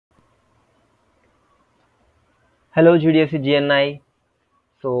Hello GDFC GNI.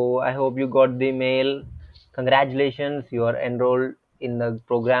 So I hope you got the mail. Congratulations, you are enrolled in the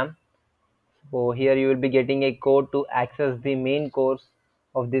program. So here you will be getting a code to access the main course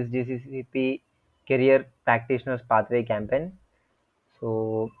of this GCCP Career Practitioners Pathway campaign.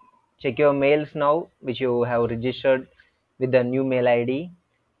 So check your mails now, which you have registered with the new mail ID.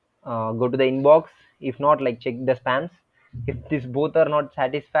 Go to the inbox. If not, like check the spams. If these both are not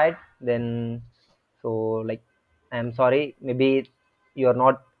satisfied, then so like I'm sorry, maybe you're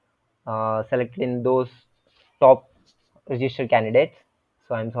not selected in those top registered candidates.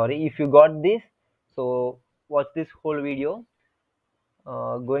 So I'm sorry. If you got this, so watch this whole video.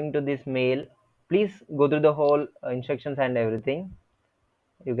 Going to this mail, please go through the whole instructions and everything.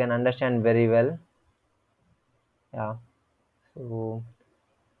 You can understand very well. Yeah. So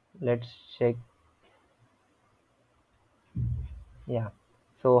let's check. Yeah.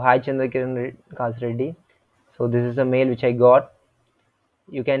 So hi Chandrakiran Kas Reddy. So this is a mail which I got.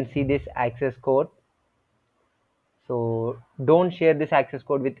 You can see this access code. So don't share this access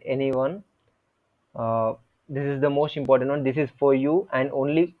code with anyone. Uh, this is the most important one. This is for you and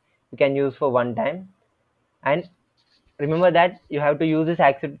only you can use for one time. And remember that you have to use this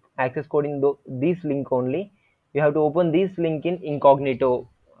access code in this link only. You have to open this link in incognito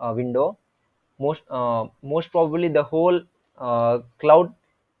window. Most probably the whole cloud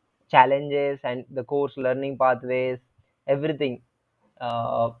challenges and the course learning pathways, everything,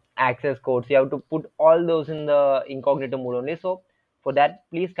 access codes, you have to put all those in the incognito mode only. So for that,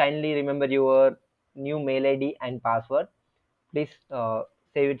 please kindly remember your new mail ID and password. Please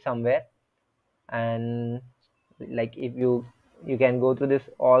save it somewhere. And like if you can go through this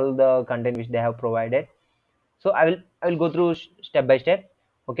all the content which they have provided. So I will go through step by step.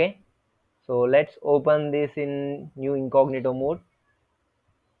 Okay, so let's open this in new incognito mode.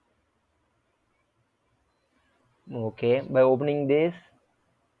 Okay, by opening this,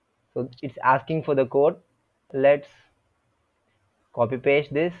 so it's asking for the code. Let's copy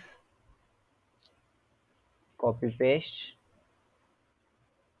paste this. Copy paste.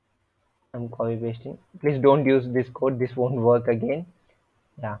 I'm copy pasting. Please don't use this code, this won't work again.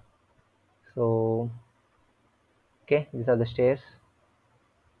 Yeah. So okay, these are the stairs.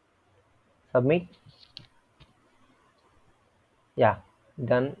 Submit. Yeah,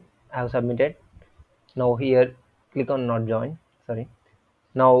 done. I have submitted. Now here click on not join. Sorry.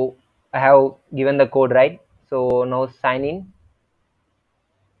 Now I have given the code, right? So now sign in.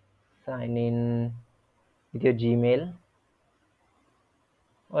 Sign in with your Gmail,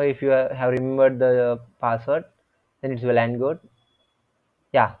 or if you have remembered the password, then it's well and good.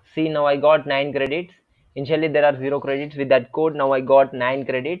 Yeah, see, now I got 9 credits. Initially there are 0 credits. With that code, now I got 9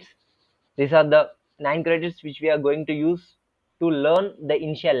 credits. These are the 9 credits which we are going to use to learn the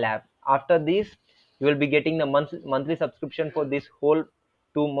initial lab. After this, you will be getting the monthly subscription for this whole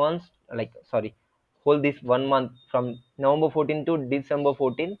 2 months, like sorry, whole this 1 month from November 14 to December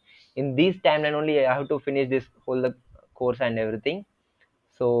 14. In this timeline only I have to finish this whole the course and everything.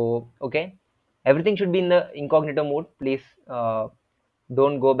 So okay, everything should be in the incognito mode. Please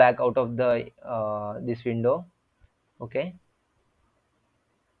don't go back out of the this window. Okay,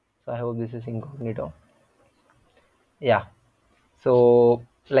 so I hope this is incognito. Yeah, so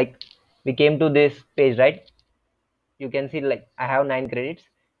like we came to this page, right? You can see like I have 9 credits.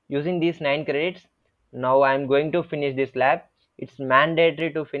 Using these 9 credits, now I'm going to finish this lab. It's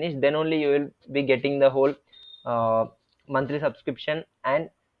mandatory to finish, then only you will be getting the whole uh, monthly subscription and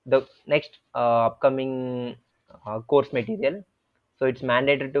the next upcoming course material. So it's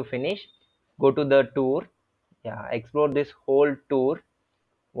mandatory to finish. Go to the tour. Yeah, explore this whole tour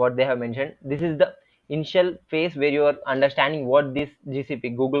what they have mentioned. This is the initial phase where you are understanding what this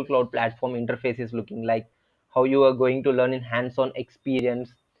GCP Google Cloud Platform interface is looking like, how you are going to learn in hands-on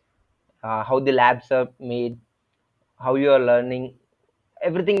experience, how the labs are made, how you are learning.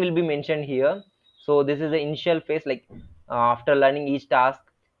 Everything will be mentioned here. So this is the initial phase. Like after learning each task,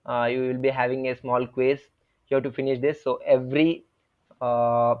 you will be having a small quiz. You have to finish this. So every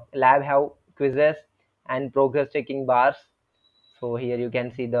lab have quizzes and progress checking bars. So here you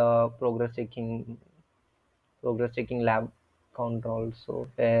can see the progress checking lab control. So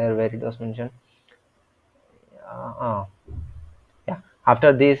where it was mentioned. Uh, yeah,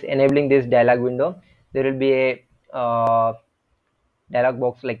 after this enabling this dialog window, there will be a dialog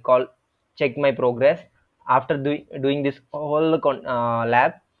box like call check my progress. After doing this whole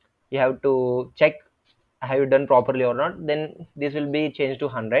lab, you have to check have you done properly or not, then this will be changed to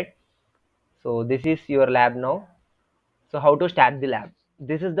 100. So this is your lab now. So how to start the lab?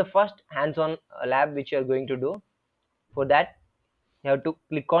 This is the first hands-on lab which you are going to do. For that, you have to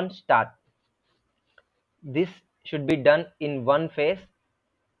click on start. This should be done in one phase.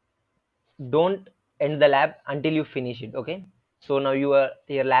 Don't end the lab until you finish it. Okay, so now your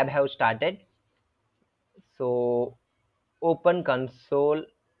lab have started. So open console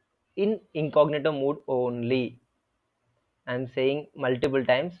in incognito mode only. I'm saying multiple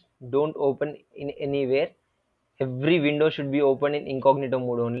times, don't open in anywhere. Every window should be open in incognito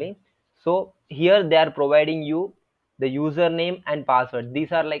mode only. So here they are providing you the username and password.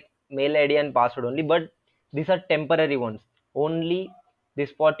 These are like mail ID and password only, but these are temporary ones. Only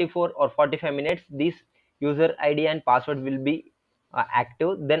this 44 or 45 minutes, this user ID and password will be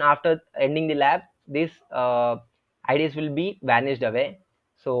active. Then after ending the lab, these IDs will be vanished away.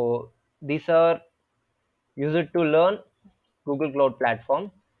 So these are used to learn Google Cloud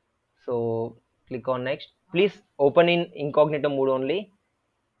Platform. So click on next. Please open in incognito mode only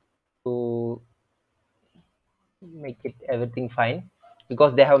to make it everything fine,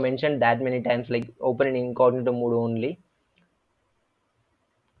 because they have mentioned that many times like open in incognito mode only.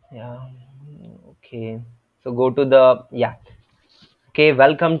 Yeah. Okay. So go to the, yeah. Okay.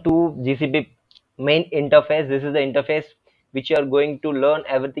 Welcome to GCP main interface. This is the interface which you are going to learn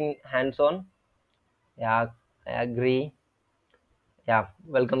everything hands on. Yeah. I agree. Yeah,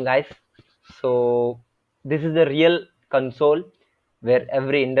 welcome guys. So this is the real console where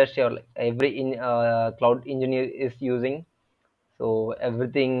every industry or like every cloud engineer is using. So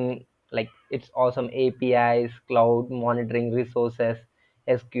everything, like it's awesome: APIs, cloud monitoring, resources,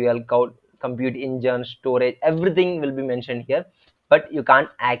 SQL, cloud compute engine, storage, everything will be mentioned here. But you can't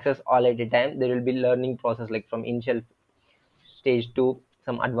access all at a time. There will be learning process like from initial stage to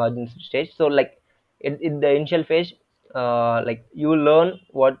some advanced stage. So like in the initial phase, like you learn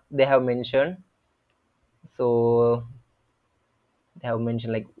what they have mentioned. So they have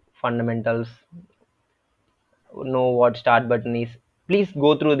mentioned like fundamentals, know what start button is. Please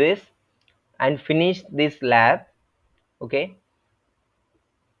go through this and finish this lab. Okay,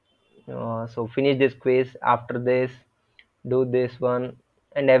 so finish this quiz. After this, do this one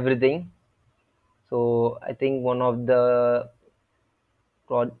and everything. So I think one of the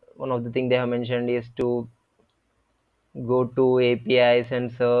thing they have mentioned is to go to APIs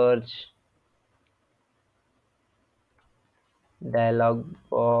and search dialog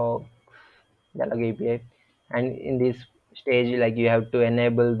box, dialog API, and in this stage like you have to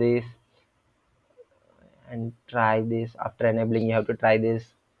enable this and try this. After enabling, you have to try this.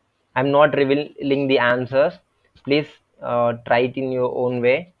 I'm not revealing the answers. Please try it in your own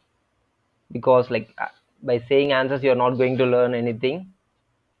way, because like by saying answers you're not going to learn anything.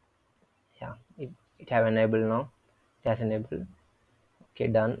 Yeah, it have enabled now. It has enabled. Okay,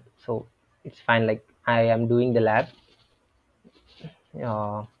 done. So it's fine, like I am doing the lab.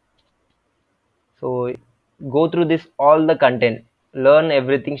 uh, so go through this all the content, learn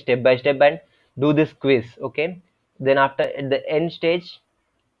everything step by step, and do this quiz. Okay, then after at the end stage,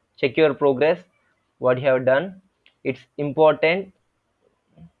 check your progress, what you have done. It's important,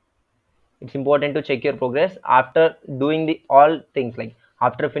 it's important to check your progress after doing the all things, like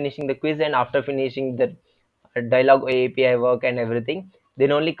after finishing the quiz and after finishing the dialog API work and everything.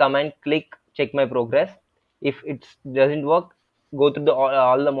 Then only come and click check my progress. If it doesn't work, go through the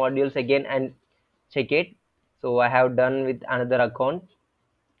all the modules again and check it. So I have done with another account.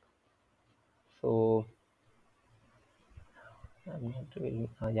 So I'm not really,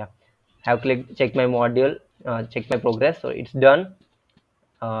 yeah, have clicked check my module, check my progress. So it's done.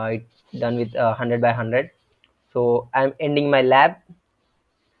 It's done with 100 by 100. So I'm ending my lab.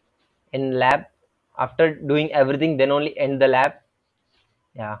 In lab, after doing everything, then only end the lab.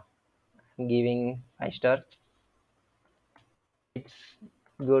 Yeah, I'm giving 5 star. It's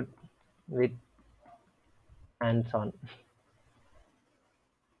good with hands on.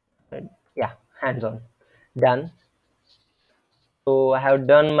 Yeah, hands on. Done. So I have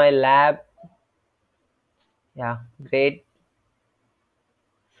done my lab. Yeah, great.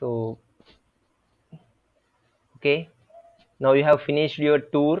 So okay, now you have finished your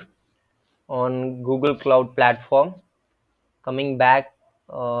tour on Google Cloud Platform. Coming back,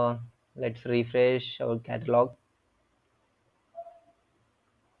 let's refresh our catalog.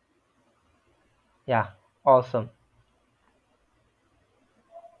 Yeah, awesome.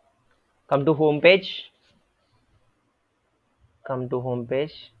 Come to home page. Come to home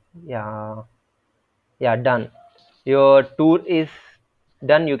page. Yeah, yeah, done. Your tour is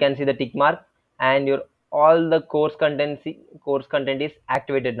done. You can see the tick mark, and your all the course content is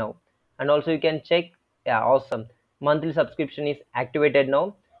activated now. And also you can check. Yeah, awesome. Monthly subscription is activated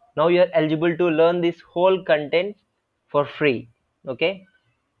now. Now you are eligible to learn this whole content for free. Okay,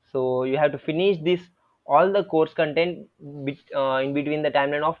 so you have to finish this all the course content in between the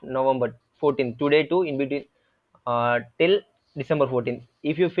timeline of November 14th today to in between till December 14th.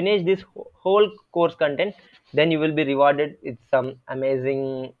 If you finish this whole course content, then you will be rewarded with some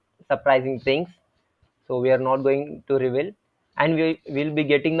amazing, surprising things. So we are not going to reveal, and we will be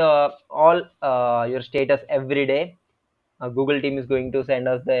getting the all your status every day. Google team is going to send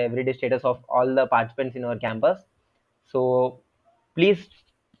us the everyday status of all the participants in our campus. So please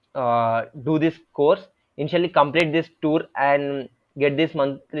do this course, initially complete this tour and get this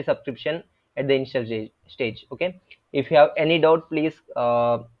monthly subscription at the initial stage. Okay, if you have any doubt, please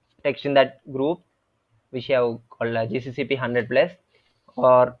text in that group which I have called GCCP 100 plus,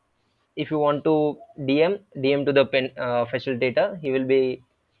 or if you want to DM to the facilitator. He will be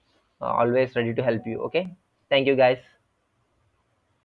always ready to help you. Okay, thank you guys.